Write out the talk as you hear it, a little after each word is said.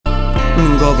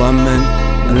government.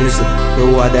 And listen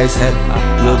to what I said.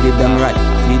 You give them right,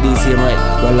 feed the same right.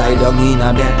 Go lie down in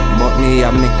a bed, but me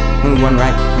have me one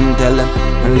right. And tell them,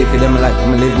 and live for them like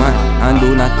I'm live mine. And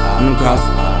do not cross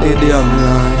the damn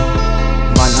line.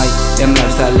 Man high, them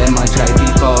lifestyle, them a try to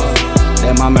fall.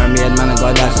 Them a mermaid, man, I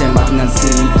got that shame back in the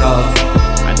Syko.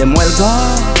 And them well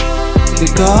gone,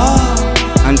 Syko.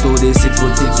 And to the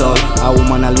 6'6" all, a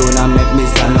woman alone and make me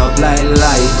stand up like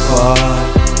light pole.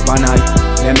 Man high,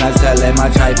 them lifestyle, them a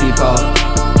try to fall.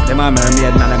 Them a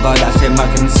mermaid, man, I got that shame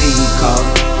back in the Syko.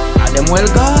 And them well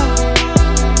gone,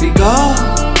 Syko.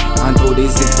 And to the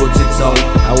 6'6" all,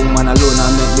 a woman alone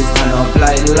and make me stand up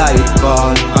like light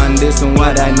pole. And this is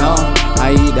what I know,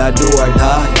 I either do or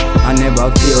die. I never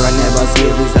fear, I never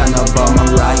scared to stand up for my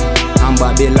right. And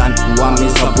Babylon, want me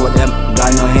support them,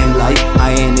 got no hand light.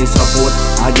 I ain't any support,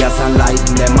 I just and light.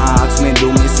 Them ask me,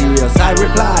 do me serious, I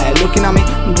reply. Looking at me,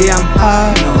 damn high,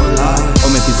 no lie.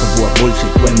 Oh, me fi support bullshit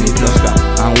when me flush back.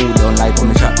 And who don't like when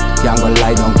me shot, can't go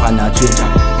lie down on a tree track.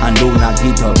 And do not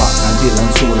get her back until I'm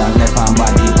soul and left and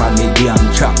body on the damn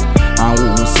track. And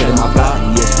who say them a fly,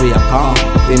 yes we a calm,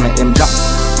 they make them drop.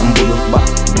 And bull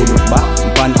back,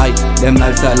 pan high. Them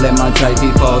lifestyle, them a try to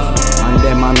fall. And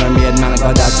them a mermaid, man, I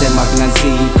got that shame back in the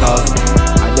Syko.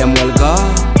 And them well go,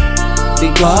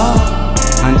 Syko.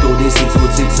 And to the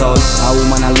 6'6" all, a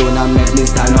woman alone and make me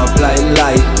stand up like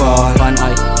light pole. Pan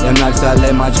high, them lifestyle,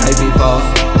 them a try to fall.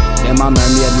 Them a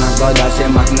mermaid, man, got that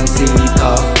shame back in the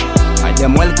Syko. And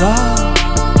them well go,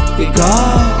 Syko.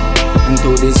 And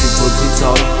to the 6'6"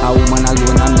 all, a woman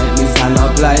alone and make me stand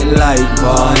up like light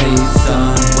pole.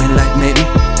 Son, when light make me,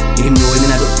 him know him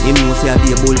in a do, him know say I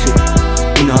be a bullshit.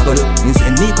 You know go do, he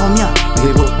send me come here,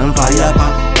 people and fire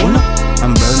pan, oh no.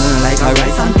 I'm burning like a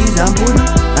rice and peas and pudding.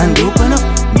 And open up,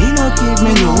 me no keep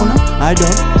me no no, I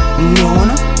don't, no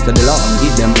no. So the Lord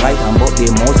give them right and but the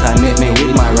most I make me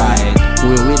with my right.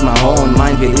 We with my own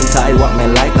mind, we decide what me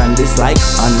like and dislike.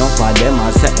 Enough for them are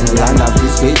set in land of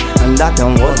free speech. And that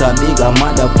one was a bigger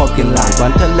motherfucking lie.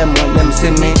 And tell them when them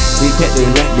see me, we take the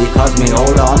left because me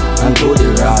hold on and to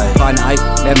the right. Fun hype,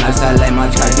 them lifestyle, them a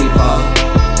try to fall.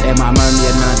 Them a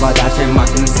mermaid, man, got that shame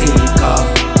back in the Syko.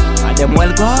 And them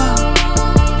well go,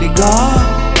 Syko.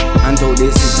 And to the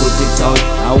 6'6" out,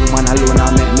 a woman alone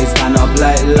and make me stand up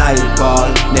like light pole.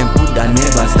 Them coulda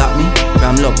never stop me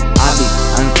from love, Abby,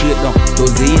 and straight down to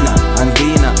Zina, and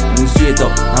Zina, and straight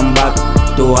up and back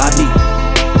to Abby.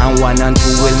 And 1 and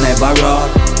 2 will never rot.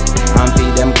 And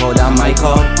feed them code and my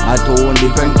code, I own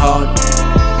different code.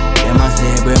 Them a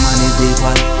say every man is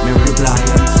equal, me reply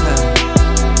and say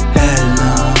hell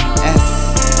no.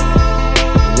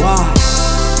 S-Y-K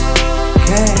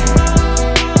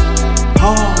O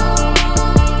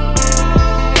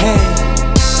L-I-C.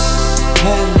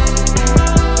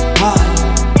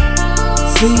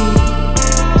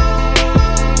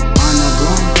 On the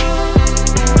run.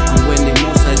 And when the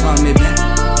most I call me back,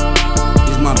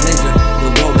 it's my pleasure to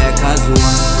go back as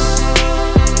one.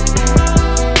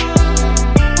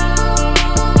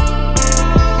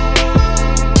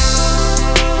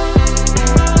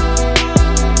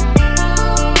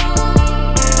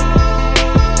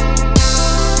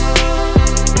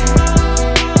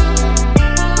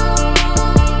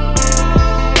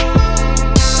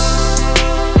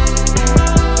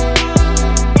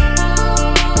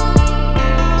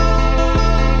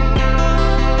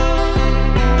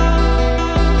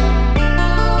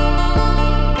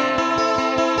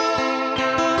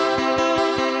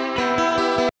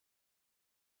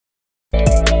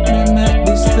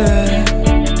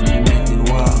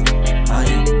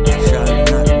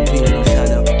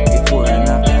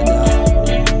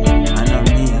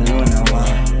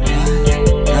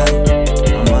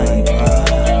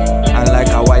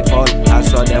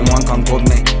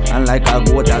 And like a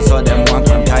goat, I saw them one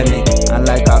come tie me. And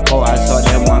like a cow, I saw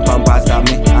them one come pass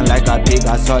me. And like a pig,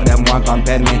 I saw them one come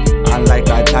pen me. And like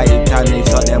a Titanic,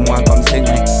 saw them one come sing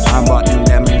me. And button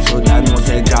them in should I know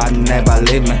say John never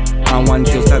leave me. And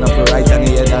once you stand up for right and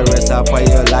hear the rest of for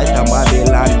your life, and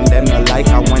Babylon them no like.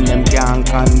 And when them can't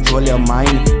control your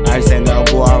mind, I send a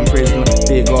go on prison.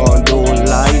 They go and do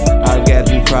life, I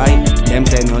getting fried. Them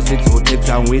say no 6 foot tips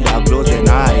and with a closing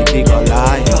eye, they go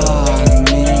lie.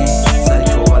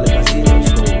 Syko, Alic,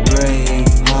 Syko, brave.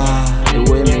 The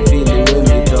way me feel, the way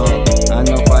me talk. I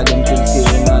know for them things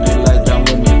killing on the light. And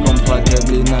when me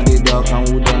comfortably in the dark, and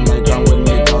who don't like, and when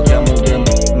me talk, I move them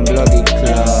bloody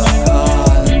claw.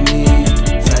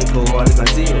 Syko, Alic,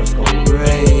 Syko,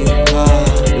 brave.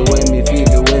 The way me feel,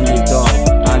 the way me talk.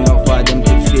 I know for them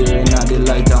things killing on the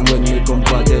light. And when me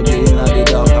comfortably in the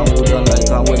dark, and who don't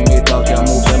like, and when me talk, I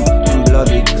move them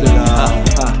bloody claw.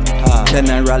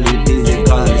 Generally physical.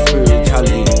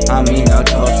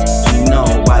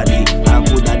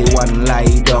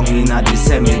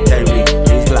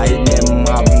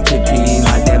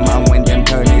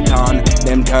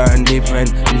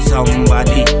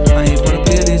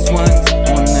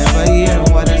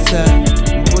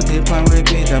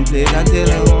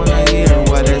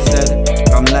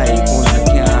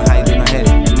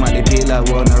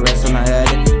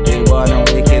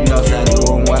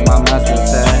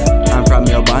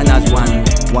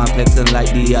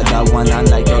 like the other one, and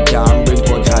like you can't bring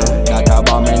for child. That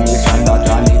abomination, that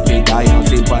I need to die. No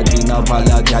sympathy, no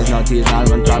apologize, no tears, and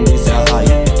run from this high.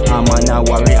 I'm on a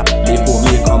warrior, before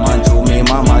me come and show me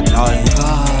mama die.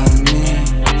 Call me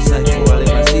Syko,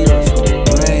 Alic, a serious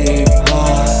brave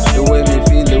heart. The way me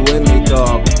feel, the way me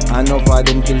talk, enough of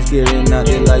them kill scary in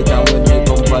the light, and when me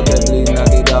comfortably in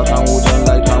the dark, and who don't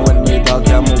like, and when me talk,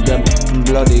 I move them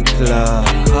bloody clock.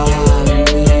 Call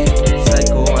me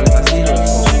Syko, Alic, a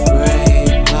serious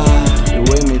brave heart. The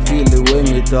way me feel, the way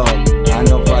me talk,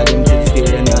 enough of them kill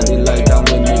scary in the light, and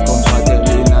when me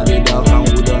comfortably in the dark, and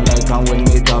who don't like, and when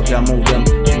me talk, I move them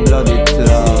bloody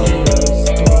clock.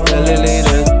 Tell the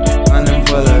leaders and them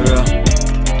follower,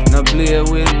 no play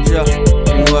with Jah,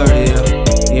 warrior.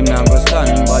 Him not go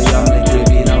stand by ya, make we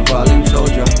be no fallen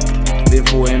soldier.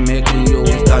 Before he make you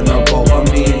stand up over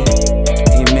me,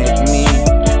 he make me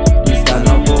stand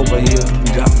up over you.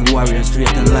 Jah warrior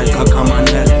straight and like a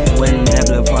commandant. When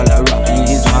devil fall a rock,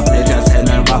 he is my pleasure, send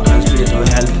her back and straight to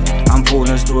hell. I'm full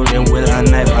of story will I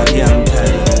never can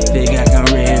tell. Big I can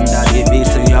rain that the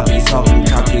beast in your face, something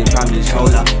chocolate from the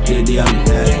shoulder, the damn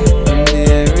hell. And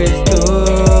there is two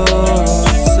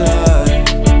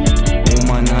sides,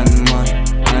 woman and man,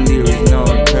 and there is no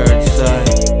third side.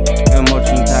 And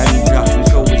much in time drop and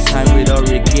show we sign with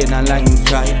hurricane and lightning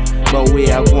strike, but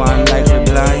we are going like we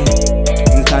blind.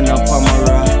 And stand up on my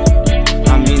right,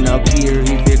 I mean up here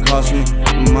if it cost me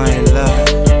my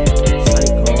life.